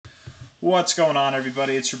What's going on,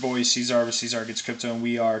 everybody? It's your boy C-Zar with C-Zar Gets Crypto, and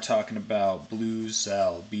we are talking about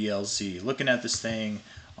BLZ. Looking at this thing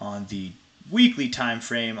on the weekly time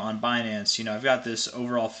frame on Binance, I've got this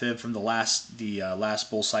overall fib from the last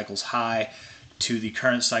bull cycle's high to the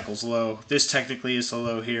current cycle's low. This technically is the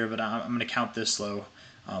low here, but I'm going to count this low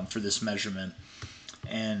for this measurement.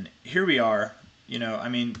 And here we are.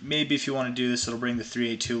 Maybe if you want to do this, it'll bring the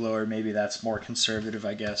 382 lower. Maybe that's more conservative,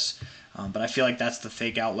 I guess. But I feel like that's the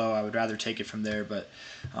fake out low. I would rather take it from there, but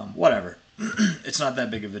whatever. It's not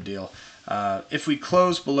that big of a deal. If we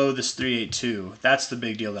close below this 382, that's the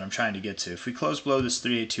big deal that I'm trying to get to. If we close below this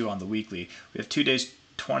 382 on the weekly, we have 2 days,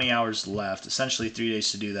 20 hours left, essentially 3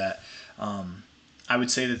 days to do that. I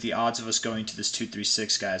would say that the odds of us going to this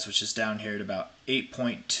 236, guys, which is down here at about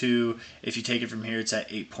 8.2. If you take it from here, it's at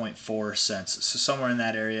 8.4 cents. So somewhere in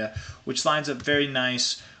that area, which lines up very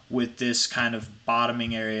nice with this kind of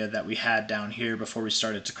bottoming area that we had down here before we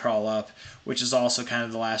started to crawl up, which is also kind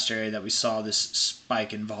of the last area that we saw this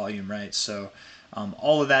spike in volume, right? So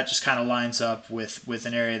all of that just kind of lines up with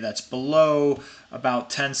an area that's below about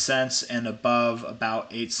 10 cents and above about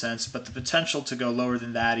 8 cents, but the potential to go lower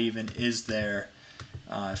than that even is there.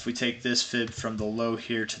 If we take this fib from the low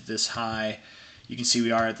here to this high, you can see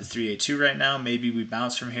we are at the 382 right now. Maybe we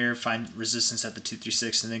bounce from here, find resistance at the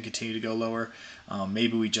 236, and then continue to go lower.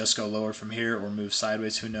 Maybe we just go lower from here or move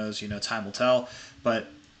sideways. Who knows? Time will tell. But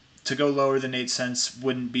to go lower than 8 cents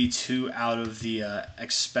wouldn't be too out of the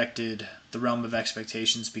realm of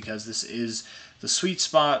expectations, because this is the sweet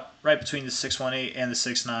spot right between the 618 and the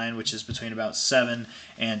 69, which is between about 7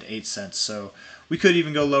 and 8 cents. So we could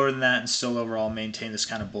even go lower than that and still overall maintain this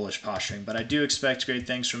kind of bullish posturing. But I do expect great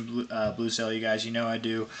things from Blue Cell, you guys. I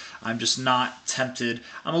do. I'm just not tempted.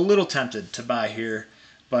 I'm a little tempted to buy here,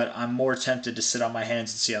 but I'm more tempted to sit on my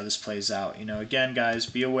hands and see how this plays out. Again, guys,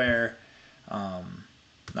 be aware.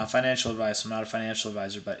 Not financial advice. I'm not a financial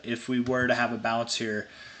advisor, but if we were to have a bounce here,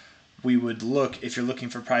 we would look, if you're looking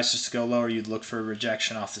for prices to go lower, you'd look for a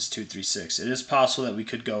rejection off this 236. It is possible that we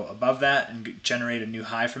could go above that and generate a new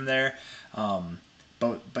high from there.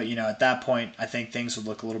 But at that point, I think things would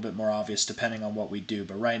look a little bit more obvious depending on what we do.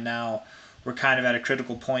 But right now, we're kind of at a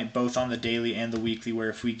critical point, both on the daily and the weekly, where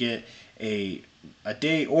if we get a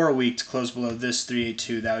day or a week to close below this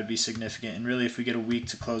 382, that would be significant. And really, if we get a week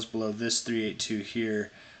to close below this 382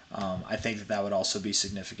 here, I think that would also be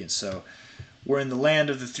significant. So we're in the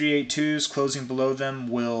land of the 382s. Closing below them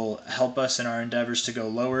will help us in our endeavors to go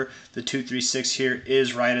lower. The 236 here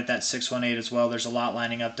is right at that 618 as well. There's a lot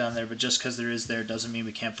lining up down there, but just because there is there doesn't mean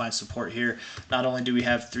we can't find support here. Not only do we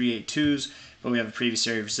have 382s, but we have a previous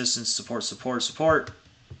area of resistance, support.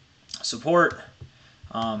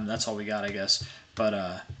 That's all we got, I guess.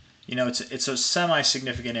 But it's a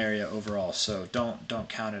semi-significant area overall, so don't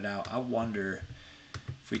count it out. I wonder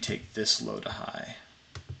if we take this low to high.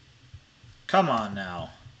 Come on now.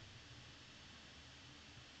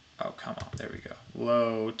 Oh, come on. There we go.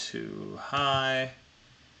 Low to high.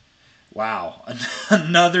 Wow.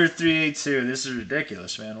 Another 382. This is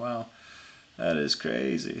ridiculous, man. Wow. That is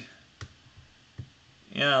crazy.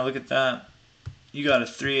 Yeah, look at that. You got a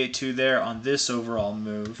 382 there on this overall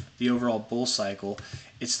move, the overall bull cycle.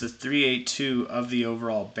 It's the 382 of the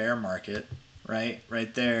overall bear market, right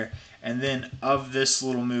there. And then of this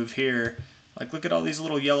little move here, like, look at all these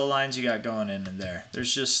little yellow lines you got going in there.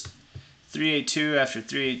 There's just 382 after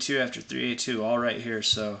 382 after 382 all right here.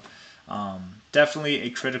 So definitely a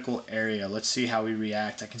critical area. Let's see how we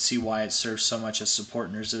react. I can see why it serves so much as support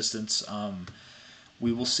and resistance.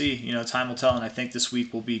 We will see. Time will tell, and I think this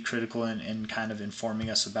week will be critical in kind of informing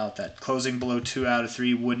us about that. Closing below 2 out of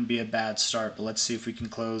 3 wouldn't be a bad start, but let's see if we can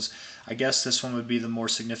close. I guess this one would be the more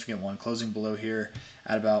significant one, closing below here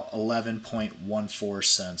at about 11.14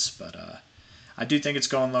 cents. But I do think it's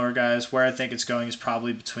going lower, guys. Where I think it's going is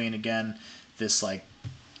probably between, again, this like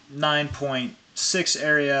 9.6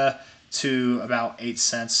 area to about 8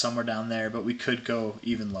 cents, somewhere down there, but we could go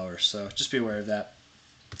even lower. So just be aware of that.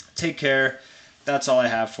 Take care. That's all I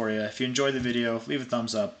have for you. If you enjoyed the video, leave a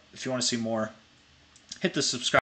thumbs up. If you want to see more, hit the subscribe